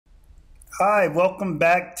Hi, welcome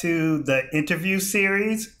back to the interview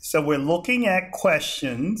series. So we're looking at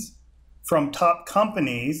questions from top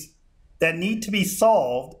companies that need to be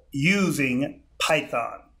solved using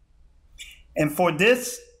Python. And for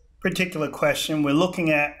this particular question, we're looking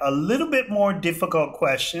at a little bit more difficult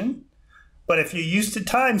question, but if you're used to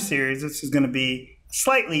time series, this is going to be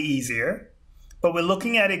slightly easier. But we're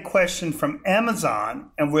looking at a question from Amazon,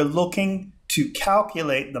 and we're looking to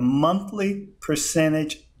calculate the monthly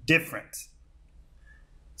percentage difference.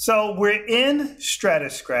 So we're in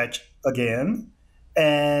StrataScratch again,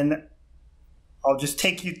 and I'll just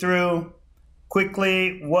take you through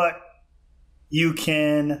quickly what you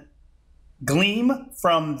can glean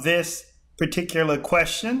from this particular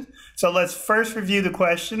question. So let's first review the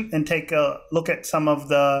question and take a look at some of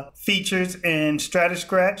the features in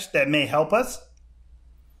StrataScratch that may help us.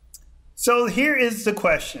 So here is the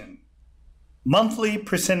question. Monthly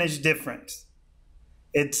percentage difference.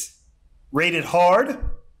 It's rated hard,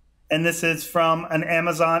 and this is from an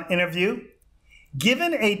Amazon interview.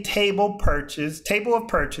 Given a table of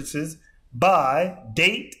purchases by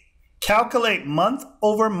date, calculate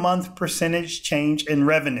month-over-month percentage change in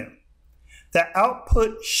revenue. The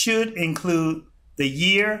output should include the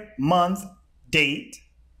year, month, date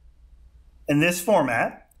in this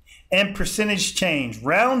format, and percentage change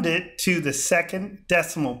rounded to the second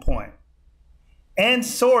decimal point, and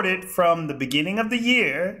sorted from the beginning of the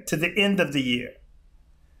year to the end of the year.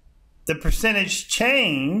 The percentage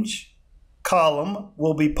change column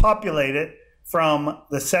will be populated from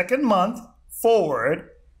the second month forward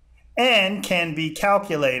and can be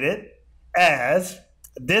calculated as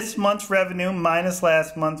this month's revenue minus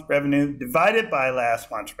last month's revenue divided by last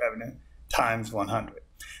month's revenue times 100.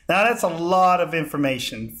 Now that's a lot of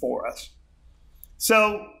information for us.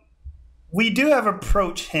 So we do have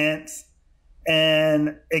approach hints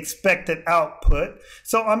and expected output.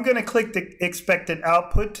 So I'm going to click the expected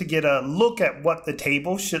output to get a look at what the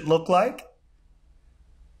table should look like.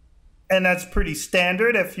 And that's pretty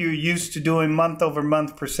standard if you're used to doing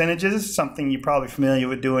month-over-month percentages, something you're probably familiar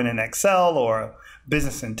with doing in Excel or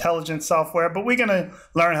business intelligence software. But we're going to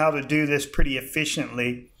learn how to do this pretty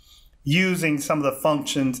efficiently using some of the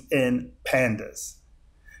functions in Pandas.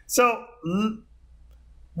 So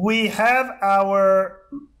we have our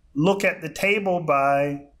look at the table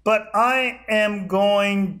by, but I am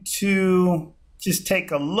going to just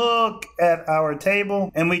take a look at our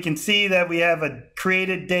table, and we can see that we have a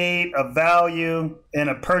created date, a value, and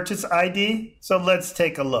a purchase ID. So let's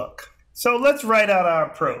take a look. So let's write out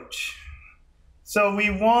our approach. So we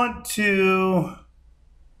want to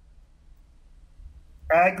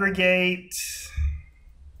aggregate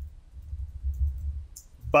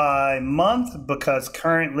by month because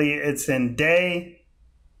currently it's in day,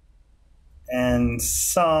 and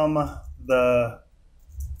sum the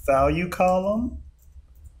value column.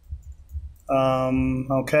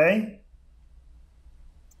 Okay.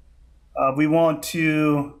 We want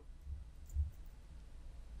to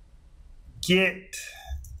get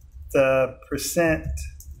the percent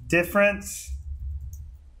difference.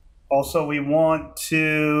 Also, we want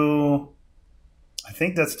to, I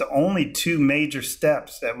think that's the only two major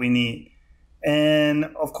steps that we need.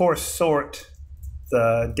 And of course, sort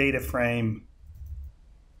the data frame.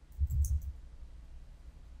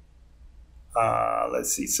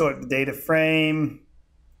 Let's see, sort the data frame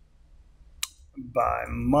by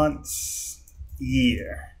months,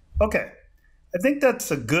 year. Okay, I think that's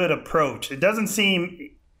a good approach. It doesn't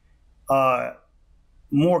seem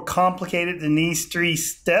more complicated than these three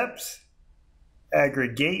steps.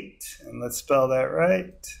 Aggregate, and let's spell that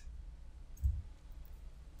right.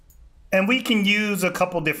 And we can use a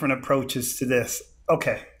couple different approaches to this.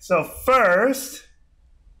 Okay, so first,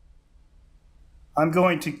 I'm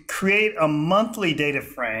going to create a monthly data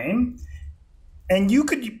frame, and you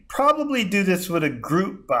could probably do this with a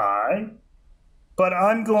group by, but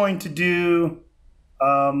I'm going to do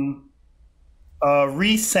a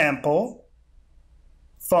resample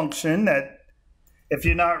function that, if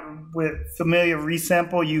you're not familiar with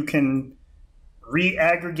resample, you can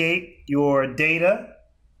re-aggregate your data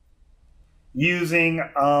using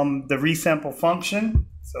the resample function.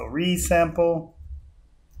 So resample,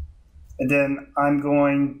 and then I'm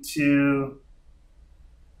going to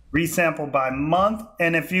resample by month.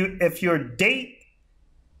 And if your date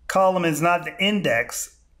column is not the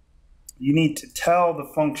index, you need to tell the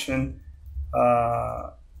function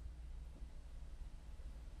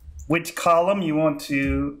which column you want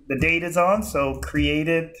the date is on. So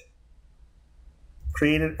created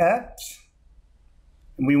at.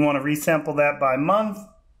 And we want to resample that by month.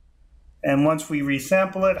 And once we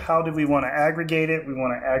resample it, how do we want to aggregate it? We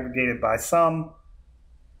want to aggregate it by sum.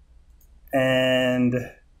 And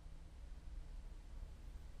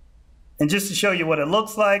just to show you what it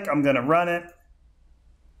looks like, I'm going to run it.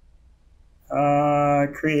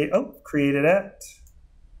 Created it.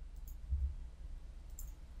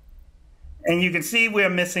 And you can see we're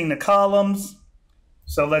missing the columns.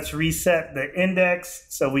 So let's reset the index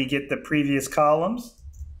so we get the previous columns.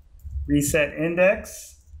 Reset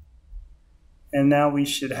index. And now we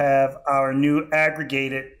should have our new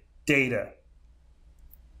aggregated data.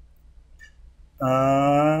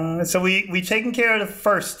 So we've taken care of the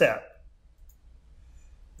first step.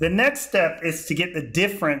 The next step is to get the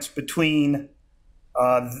difference between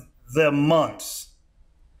the months.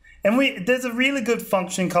 And there's a really good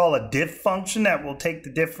function called a diff function that will take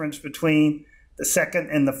the difference between the second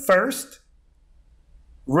and the first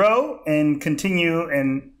row and continue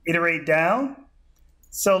and iterate down.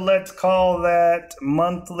 So let's call that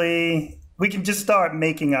monthly. We can just start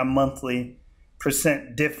making our monthly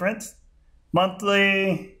percent difference.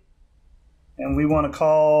 Monthly, and we want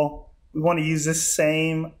to use this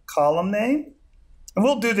same column name. And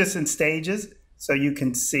we'll do this in stages so you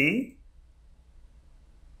can see.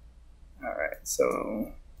 All right,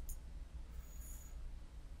 so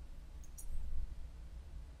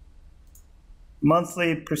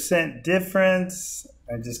monthly percent difference.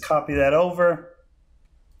 I just copy that over.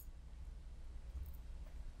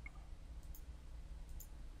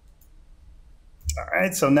 All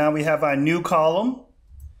right, so now we have our new column,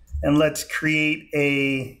 and let's create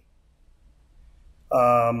a,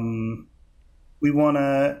 we want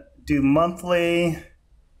to do monthly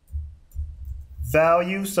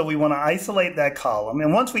value, so we want to isolate that column.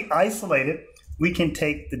 And once we isolate it, we can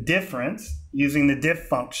take the difference using the diff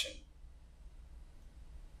function.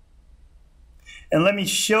 And let me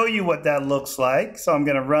show you what that looks like. So I'm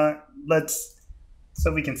going to run,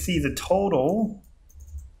 so we can see the total.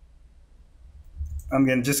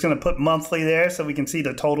 I'm just going to put monthly there so we can see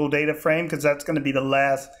the total data frame, because that's going to be the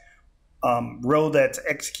last row that's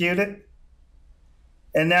executed.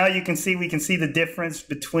 And now you can see, we can see the difference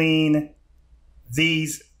between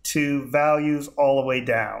these two values all the way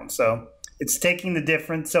down. So it's taking the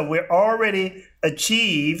difference. So we're already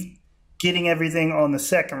achieved getting everything on the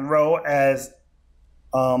second row as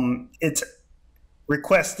it's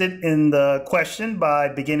requested in the question by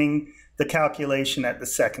beginning the calculation at the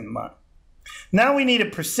second month. Now we need a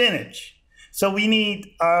percentage. So we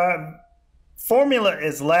need, our formula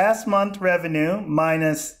is last month revenue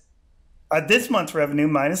minus this month's revenue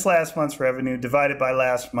minus last month's revenue divided by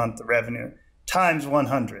last month's revenue times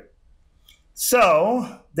 100.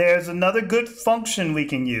 So there's another good function we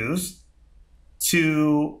can use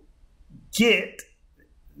to get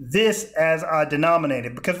this as our denominator,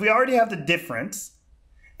 because we already have the difference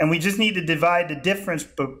and we just need to divide the difference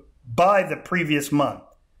by the previous month.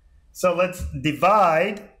 So let's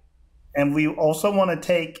divide, and we also want to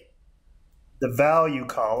take the value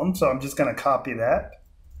column. So I'm just going to copy that.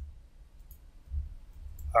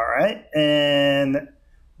 All right. And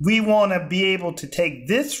we want to be able to take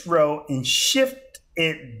this row and shift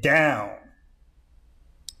it down.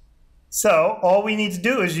 So all we need to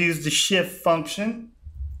do is use the shift function.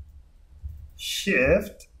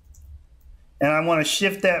 Shift. And I want to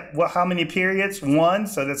shift that, how many periods? 1.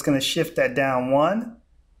 So that's going to shift that down 1.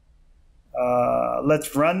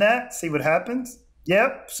 Let's run that, see what happens.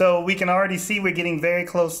 Yep, so we can already see we're getting very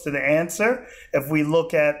close to the answer if we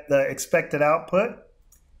look at the expected output.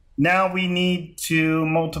 Now we need to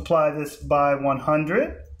multiply this by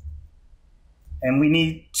 100. And we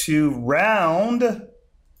need to round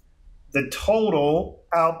the total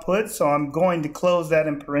output. So I'm going to close that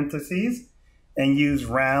in parentheses and use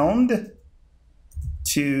round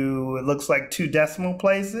to, it looks like 2 decimal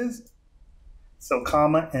places. So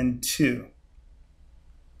comma and 2.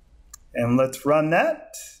 And let's run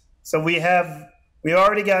that. So we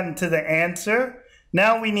already gotten to the answer.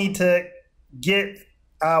 Now we need to get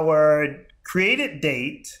our created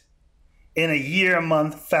date in a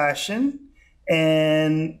year-month fashion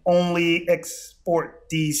and only export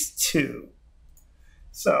these two.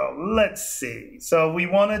 So let's see. So we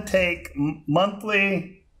want to take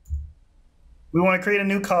monthly, we want to create a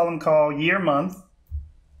new column called year-month,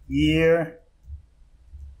 year_month,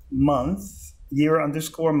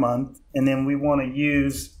 and then we want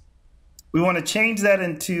to change that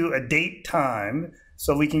into a date time,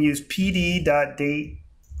 so we can use pd.datetime,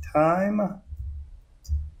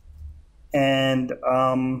 and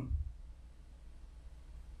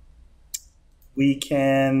we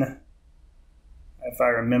can, if I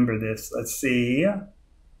remember this, let's see,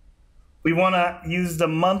 we want to use the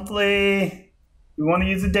monthly, we want to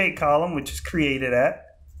use the date column, which is created at.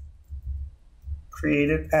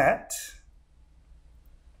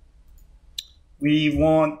 we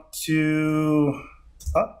want to,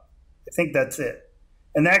 I think that's it.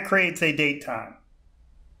 And that creates a date time.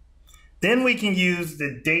 Then we can use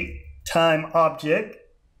the date time object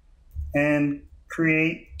and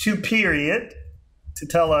create toPeriod to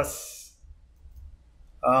tell us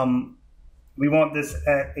we want this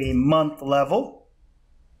at a month level.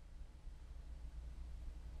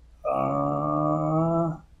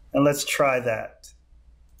 And let's try that.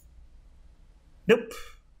 Nope.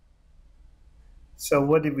 So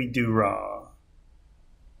what did we do wrong?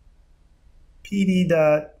 PD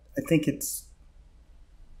dot, I think it's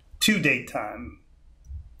to date time.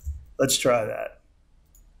 Let's try that.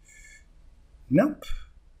 Nope.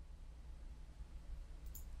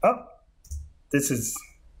 Oh, this is,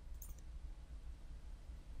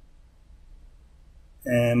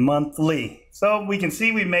 and monthly. So we can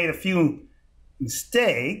see we made a few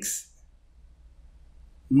mistakes.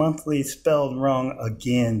 Monthly spelled wrong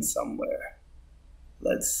again somewhere.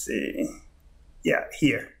 Let's see. Yeah,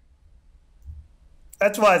 here.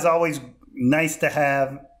 That's why it's always nice to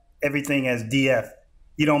have everything as DF.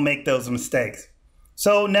 You don't make those mistakes.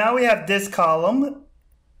 So now we have this column,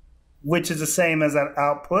 which is the same as an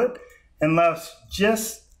output. And let's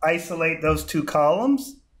just isolate those two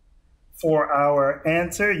columns for our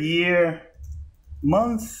answer, year,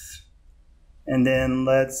 month. And then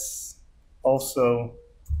let's also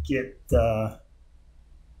get the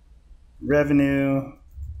revenue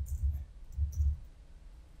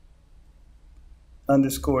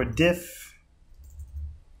underscore diff,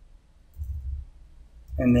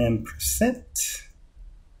 and then percent.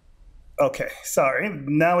 Okay, sorry.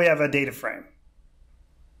 Now we have a data frame.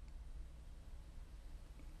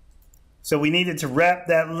 So we needed to wrap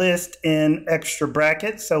that list in extra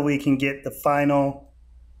brackets so we can get the final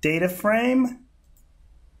data frame.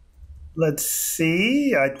 Let's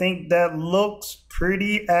see. I think that looks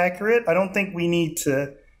pretty accurate. I don't think we need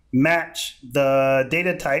to match the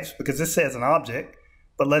data types because this says an object,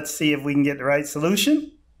 but let's see if we can get the right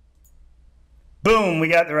solution. Boom, we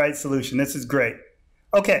got the right solution. This is great.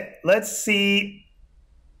 Okay, let's see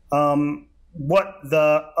what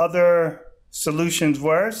the other solutions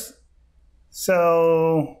were.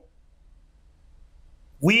 So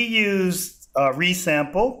we used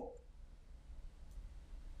resample.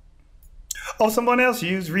 Oh, someone else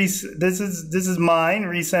used this is mine,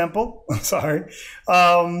 resample. I'm sorry.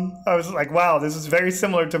 I was like, wow, this is very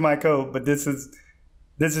similar to my code, but this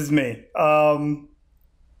is me.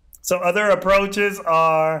 So other approaches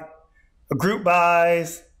are group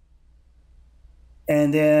bys,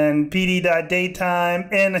 and then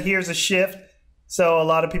pd.datetime, and here's a shift. So a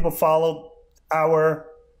lot of people follow our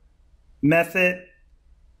method.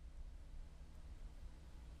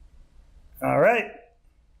 All right.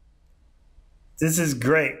 This is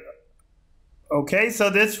great. Okay, so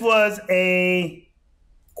this was a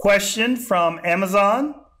question from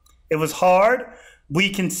Amazon. It was hard. We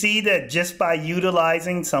can see that just by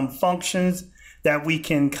utilizing some functions that we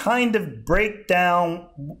can kind of break down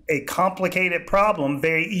a complicated problem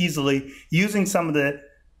very easily using some of the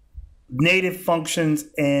native functions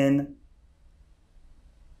in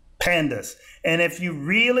Pandas. And if you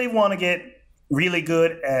really want to get really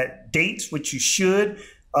good at dates, which you should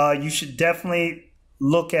definitely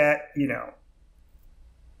look at,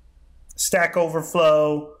 Stack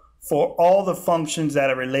Overflow for all the functions that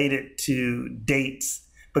are related to dates.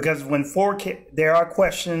 Because when there are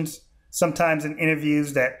questions sometimes in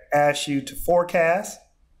interviews that ask you to forecast,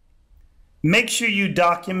 make sure you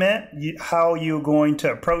document how you're going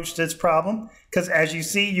to approach this problem. Because as you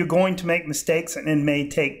see, you're going to make mistakes and it may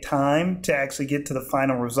take time to actually get to the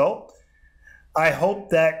final result. I hope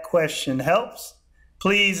that question helps.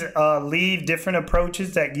 Please leave different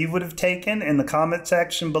approaches that you would have taken in the comment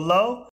section below.